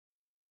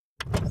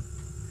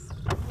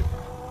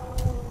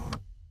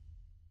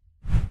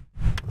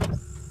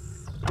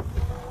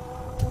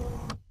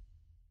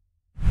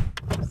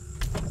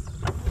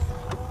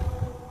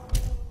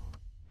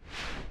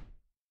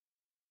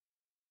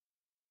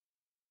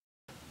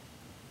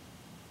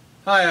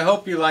Hi, I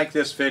hope you like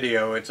this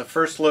video. It's a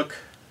first look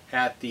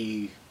at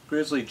the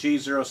Grizzly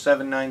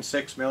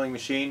G0796 milling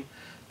machine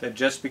that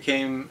just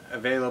became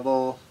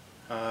available.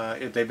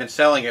 They've been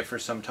selling it for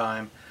some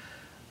time,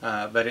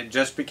 but it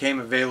just became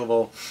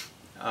available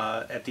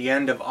at the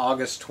end of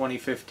August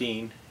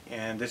 2015,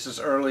 and this is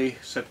early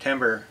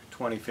September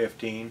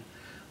 2015.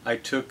 I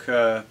took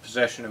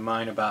possession of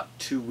mine about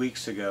 2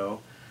 weeks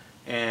ago,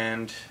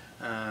 and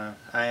I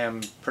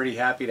am pretty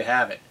happy to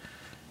have it.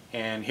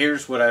 And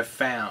here's what I've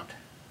found.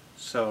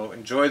 So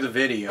enjoy the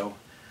video.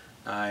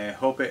 I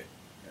hope it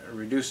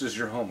reduces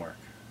your homework.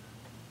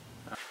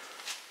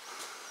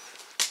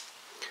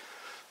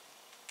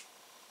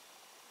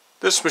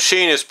 This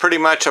machine is pretty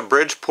much a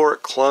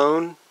Bridgeport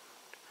clone.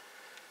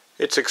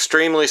 It's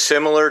extremely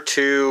similar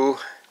to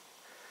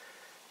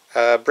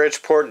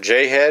Bridgeport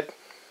J-head.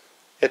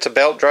 It's a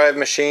belt drive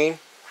machine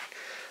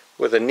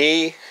with a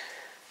knee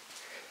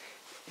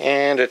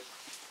and a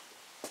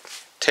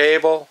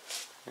table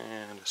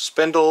and a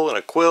spindle and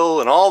a quill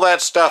and all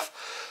that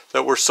stuff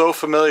that we're so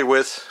familiar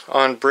with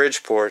on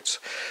Bridgeports.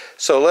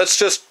 So let's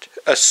just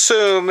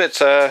assume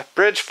it's a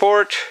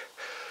Bridgeport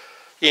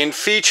in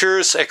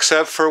features,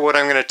 except for what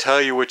I'm going to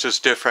tell you, which is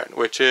different,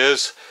 which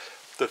is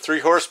the 3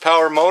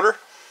 horsepower motor.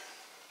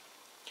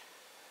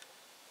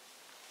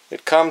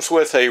 It comes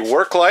with a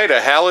work light, a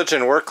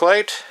halogen work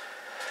light.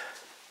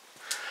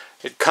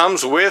 It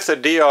comes with a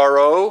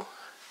DRO.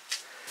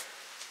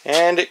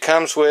 And it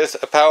comes with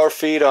a power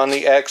feed on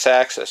the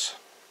X-axis.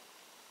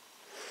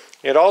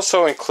 It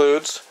also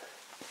includes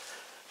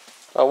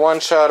a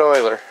one-shot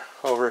oiler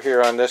over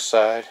here on this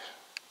side.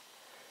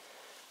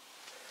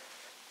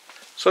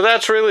 So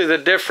that's really the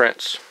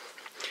difference.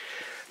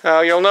 Now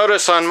you'll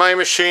notice on my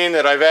machine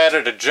that I've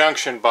added a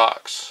junction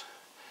box.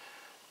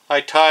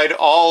 I tied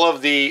all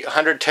of the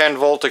 110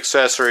 volt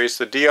accessories,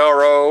 the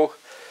DRO,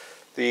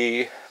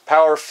 the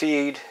power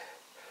feed,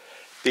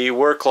 the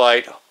work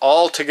light,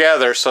 all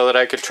together so that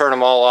I could turn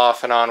them all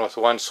off and on with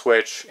one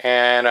switch,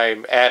 and I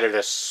added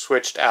a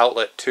switched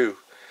outlet too.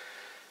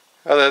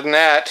 Other than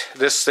that,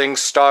 this thing's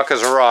stock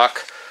as a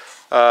rock.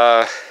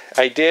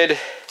 I did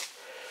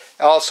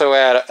also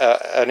add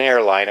an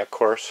air line, of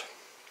course.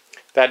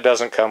 That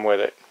doesn't come with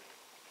it,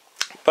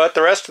 but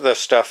the rest of the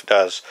stuff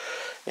does.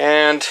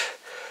 And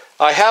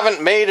I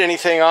haven't made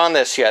anything on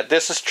this yet.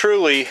 This is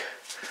truly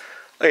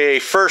a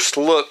first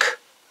look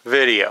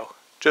video,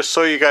 just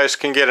so you guys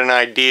can get an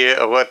idea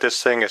of what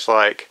this thing is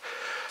like.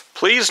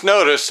 Please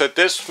notice that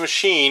this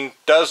machine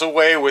does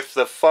away with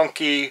the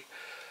funky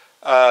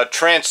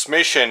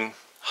transmission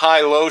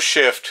high-low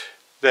shift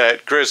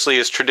that Grizzly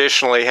has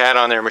traditionally had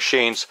on their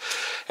machines.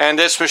 And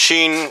this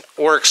machine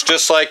works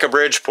just like a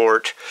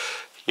Bridgeport.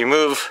 You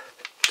move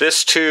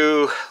this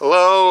to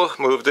low,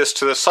 move this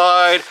to the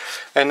side,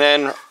 and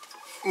then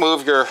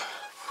move your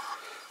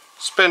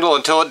spindle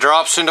until it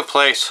drops into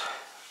place.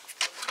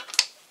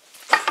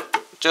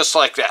 Just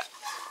like that.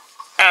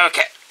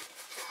 Okay.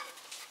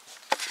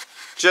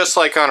 Just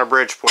like on a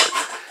Bridgeport.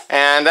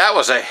 And that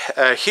was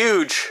a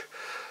huge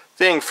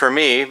thing for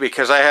me,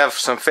 because I have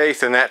some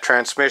faith in that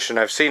transmission.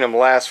 I've seen them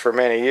last for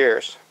many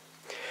years.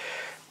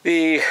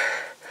 The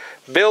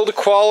build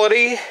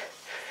quality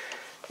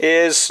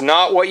is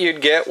not what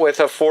you'd get with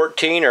a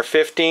 $14,000 or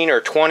 $15,000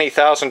 or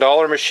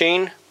 $20,000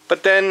 machine,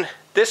 but then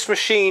this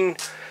machine,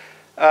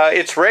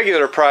 its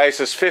regular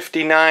price is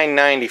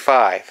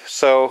 $59.95.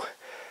 So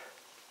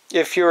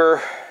if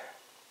you're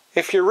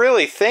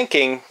really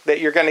thinking that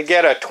you're going to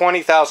get a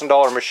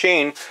 $20,000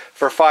 machine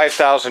for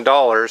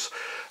 $5,000,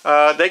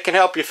 they can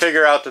help you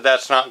figure out that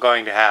that's not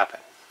going to happen.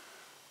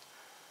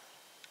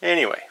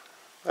 Anyway,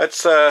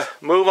 let's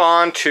move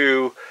on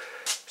to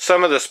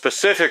some of the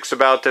specifics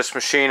about this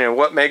machine and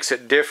what makes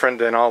it different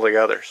than all the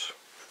others.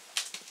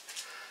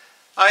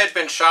 I had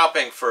been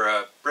shopping for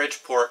a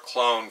Bridgeport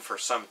clone for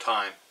some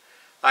time.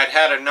 I'd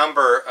had a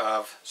number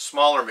of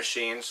smaller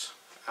machines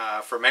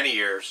for many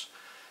years,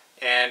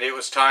 and it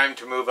was time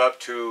to move up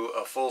to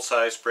a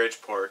full-size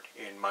Bridgeport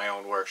in my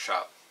own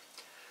workshop.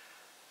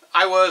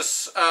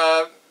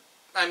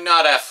 I'm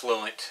not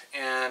affluent,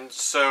 and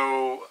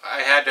so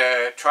I had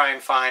to try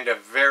and find a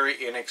very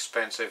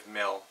inexpensive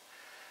mill.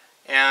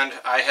 And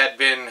I had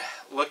been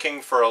looking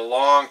for a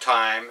long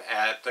time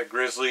at the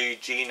Grizzly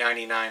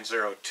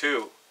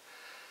G0996.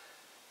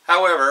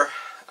 However,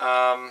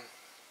 I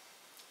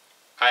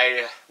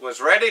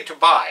was ready to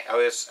buy.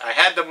 I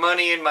had the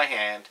money in my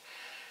hand,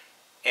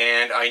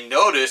 and I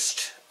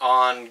noticed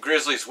on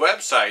Grizzly's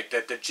website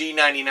that the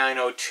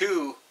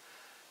G9902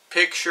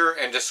 picture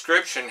and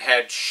description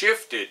had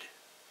shifted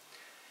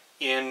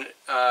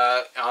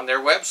on their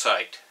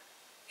website.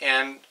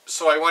 And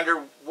so I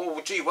wondered, well,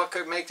 gee, what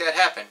could make that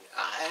happen?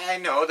 I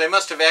know, they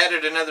must have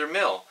added another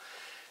mill.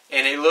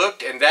 And I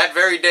looked, and that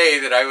very day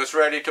that I was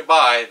ready to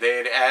buy, they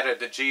had added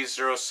the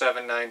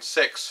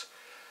G0796,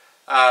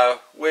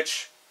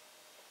 which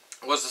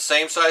was the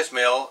same size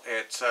mill.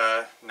 It's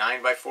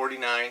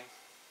 9x49,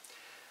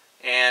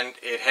 and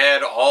it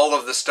had all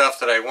of the stuff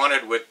that I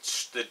wanted,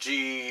 which the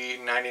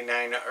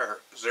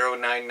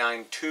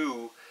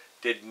G0992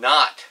 did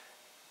not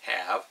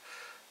have.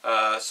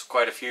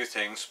 quite a few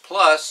things.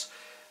 Plus,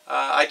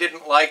 I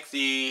didn't like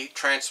the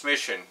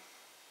transmission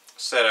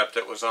setup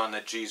that was on the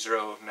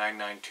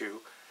G0992.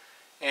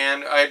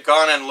 And I had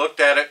gone and looked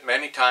at it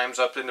many times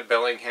up in the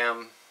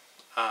Bellingham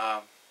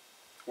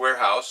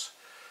warehouse.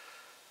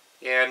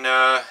 And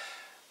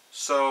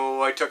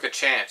so I took a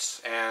chance.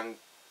 And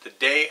the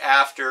day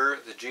after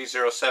the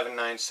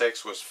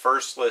G0796 was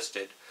first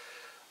listed,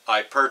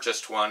 I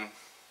purchased one.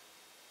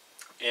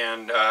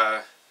 And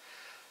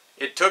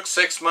it took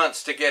 6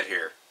 months to get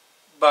here.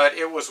 But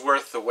it was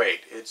worth the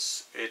wait.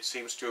 It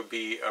seems to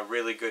be a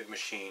really good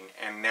machine,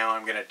 and now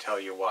I'm going to tell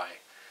you why.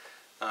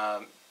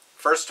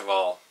 First of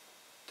all,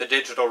 the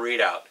digital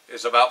readout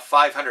is about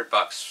 $500,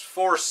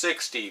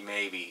 $460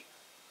 maybe,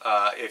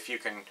 if you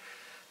can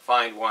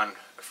find one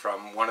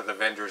from one of the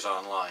vendors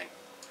online.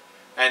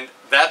 And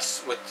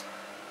that's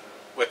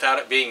without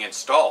it being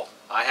installed.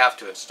 I have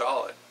to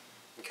install it.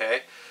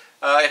 Okay.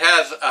 It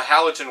has a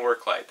halogen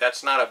work light.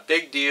 That's not a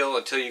big deal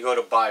until you go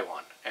to buy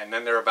one. And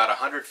then they're about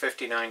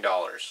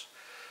 $159.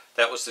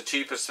 That was the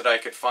cheapest that I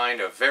could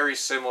find, a very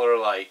similar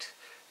light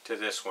to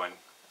this one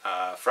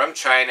from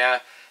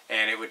China,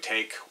 and it would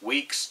take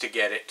weeks to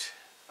get it.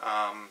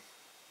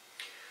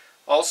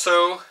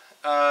 Also,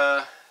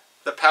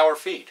 the power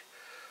feed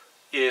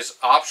is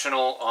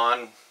optional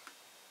on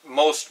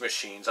most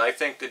machines. I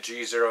think the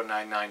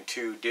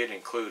G0992 did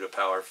include a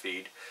power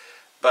feed,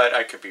 but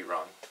I could be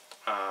wrong.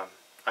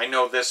 I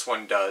know this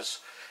one does,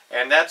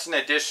 and that's an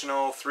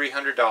additional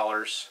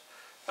 $300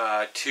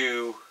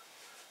 to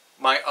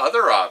my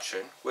other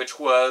option, which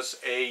was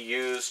a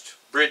used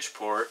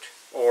Bridgeport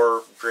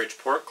or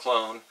Bridgeport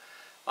clone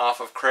off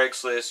of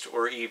Craigslist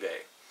or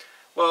eBay.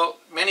 Well,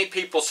 many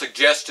people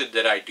suggested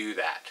that I do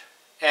that.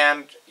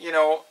 And, you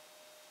know,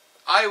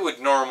 I would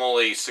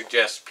normally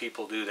suggest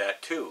people do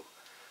that too.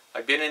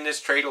 I've been in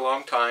this trade a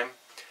long time,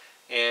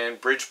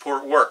 and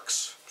Bridgeport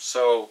works.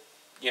 So,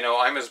 you know,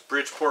 I'm as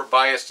Bridgeport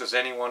biased as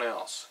anyone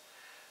else.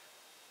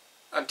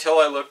 Until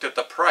I looked at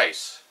the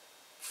price.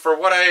 For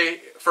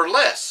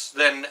less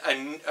than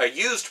a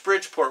used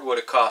Bridgeport would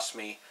have cost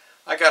me,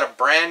 I got a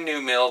brand new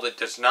mill that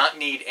does not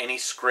need any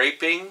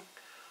scraping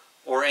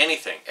or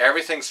anything.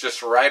 Everything's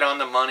just right on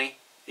the money.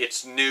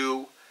 It's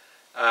new.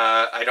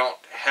 I don't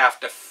have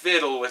to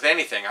fiddle with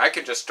anything. I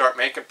can just start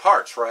making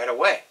parts right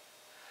away.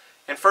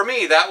 And for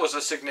me, that was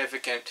a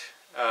significant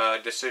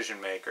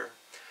decision maker.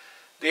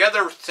 The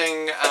other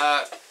thing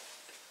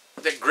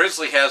that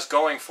Grizzly has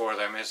going for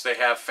them is they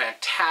have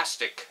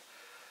fantastic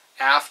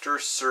after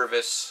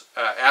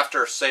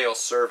sales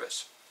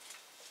service.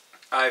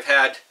 I've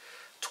had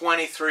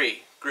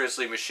 23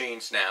 Grizzly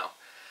machines now,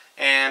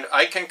 and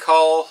I can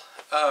call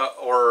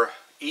or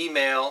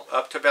email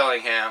up to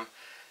Bellingham,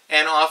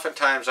 and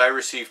oftentimes I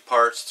receive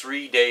parts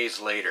 3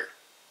 days later.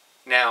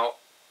 Now,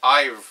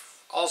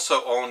 I've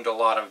also owned a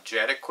lot of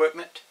jet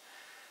equipment,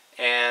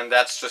 and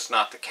that's just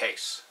not the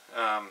case.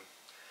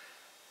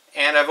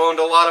 And I've owned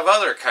a lot of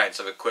other kinds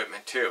of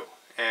equipment too,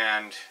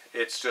 and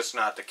it's just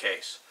not the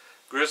case.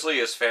 Grizzly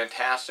is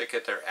fantastic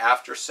at their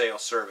after-sale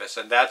service,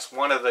 and that's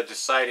one of the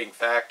deciding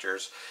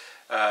factors.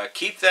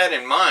 Keep that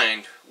in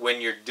mind when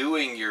you're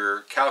doing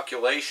your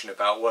calculation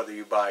about whether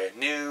you buy a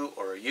new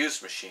or a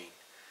used machine.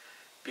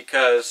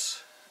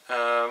 Because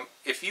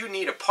if you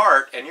need a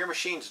part and your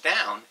machine's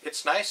down,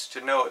 it's nice to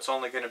know it's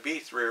only going to be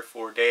 3 or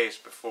 4 days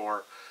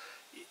before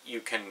you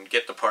can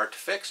get the part to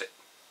fix it.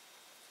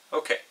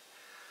 Okay,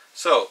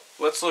 so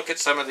let's look at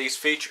some of these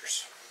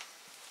features.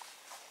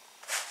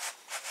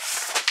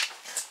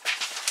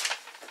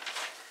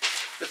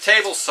 The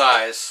table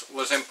size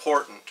was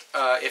important.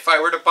 If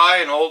I were to buy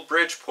an old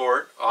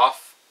Bridgeport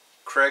off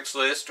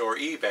Craigslist or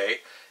eBay,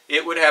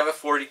 it would have a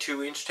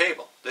 42-inch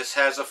table. This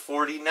has a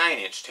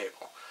 49-inch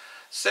table.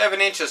 7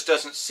 inches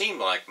doesn't seem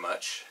like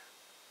much,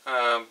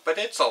 but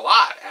it's a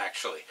lot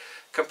actually.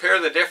 Compare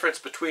the difference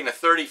between a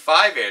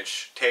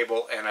 35-inch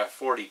table and a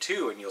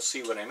 42 and you'll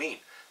see what I mean.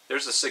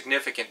 There's a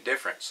significant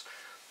difference.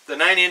 The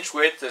 9-inch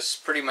width is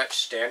pretty much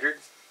standard.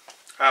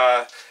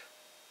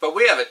 But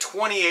we have a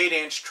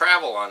 28-inch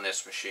travel on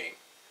this machine.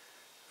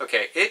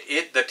 Okay,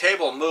 the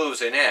table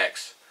moves in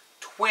X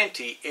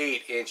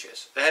 28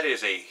 inches. That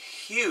is a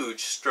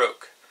huge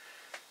stroke.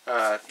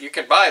 You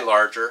can buy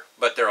larger,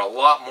 but they're a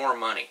lot more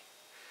money.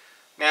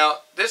 Now,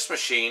 this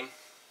machine,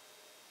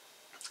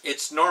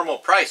 its normal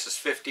price is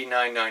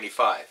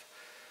 $59.95.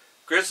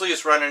 Grizzly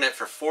is running it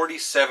for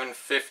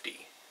 $47.50.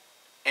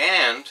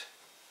 And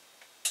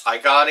I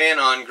got in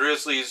on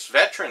Grizzly's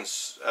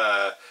Veterans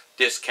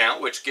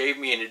discount, which gave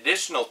me an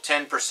additional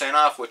 10%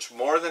 off, which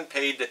more than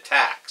paid the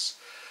tax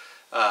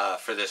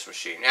for this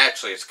machine.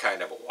 Actually, it's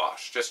kind of a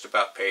wash, just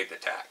about paid the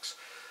tax.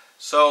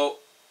 So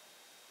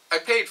I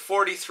paid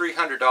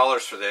 $4,300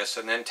 for this,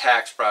 and then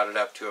tax brought it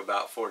up to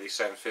about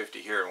 $47.50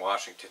 here in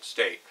Washington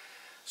State.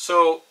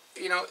 So,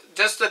 you know,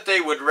 just that they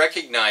would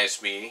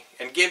recognize me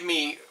and give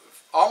me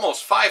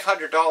almost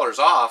 $500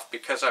 off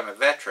because I'm a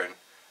veteran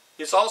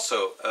is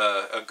also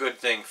a good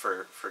thing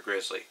for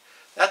Grizzly.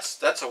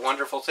 That's a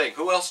wonderful thing.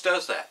 Who else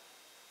does that?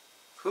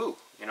 Who?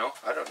 You know,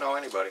 I don't know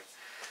anybody.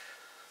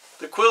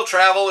 The quill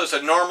travel is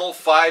a normal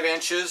 5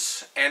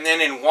 inches, and then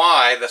in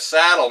Y the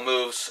saddle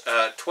moves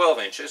 12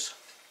 inches,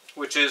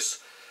 which is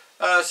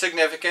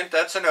significant.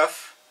 That's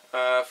enough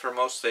for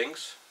most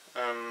things.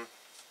 The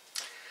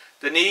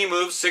knee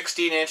moves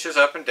 16 inches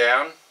up and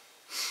down.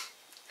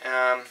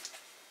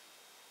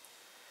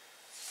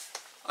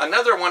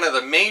 Another one of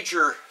the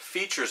major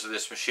features of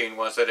this machine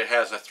was that it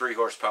has a 3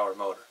 horsepower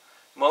motor.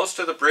 Most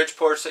of the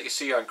Bridgeports that you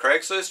see on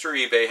Craigslist or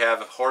eBay have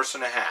 1.5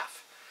 horsepower.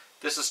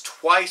 This is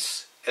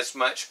twice as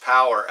much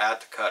power at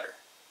the cutter.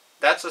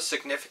 That's a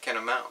significant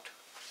amount.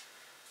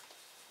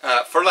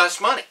 For less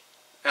money.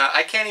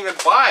 I can't even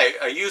buy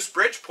a used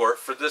Bridgeport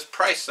for this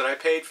price that I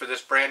paid for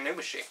this brand new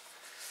machine.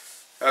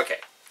 Okay,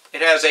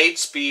 it has 8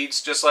 speeds,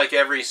 just like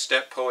every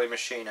step pulley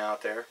machine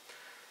out there.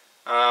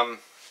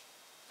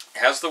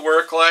 Has the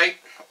work light,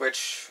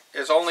 which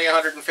is only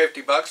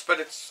 150 bucks, but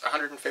it's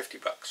 150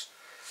 bucks.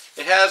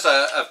 It has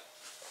a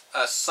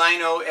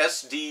Sino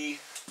SD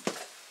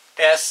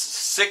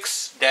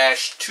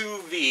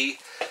S6-2V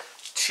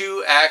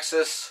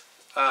 2-axis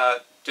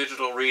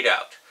digital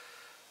readout.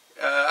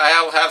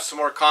 I'll have some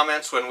more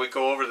comments when we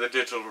go over the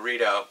digital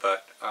readout,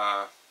 but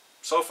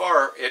so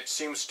far it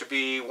seems to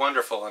be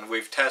wonderful, and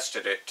we've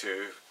tested it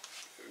to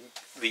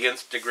the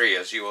nth degree,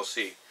 as you will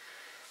see.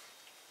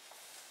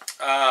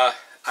 I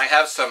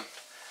have some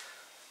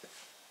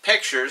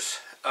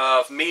pictures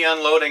of me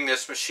unloading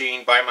this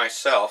machine by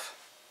myself.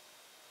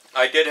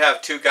 I did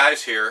have 2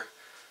 guys here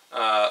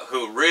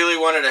who really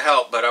wanted to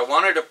help, but I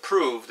wanted to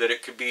prove that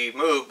it could be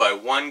moved by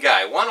one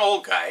guy. One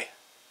old guy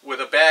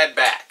with a bad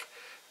back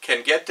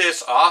can get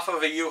this off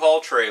of a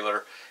U-Haul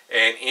trailer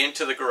and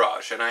into the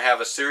garage. And I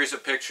have a series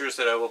of pictures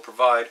that I will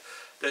provide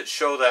that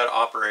show that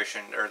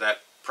operation, or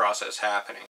that process happening.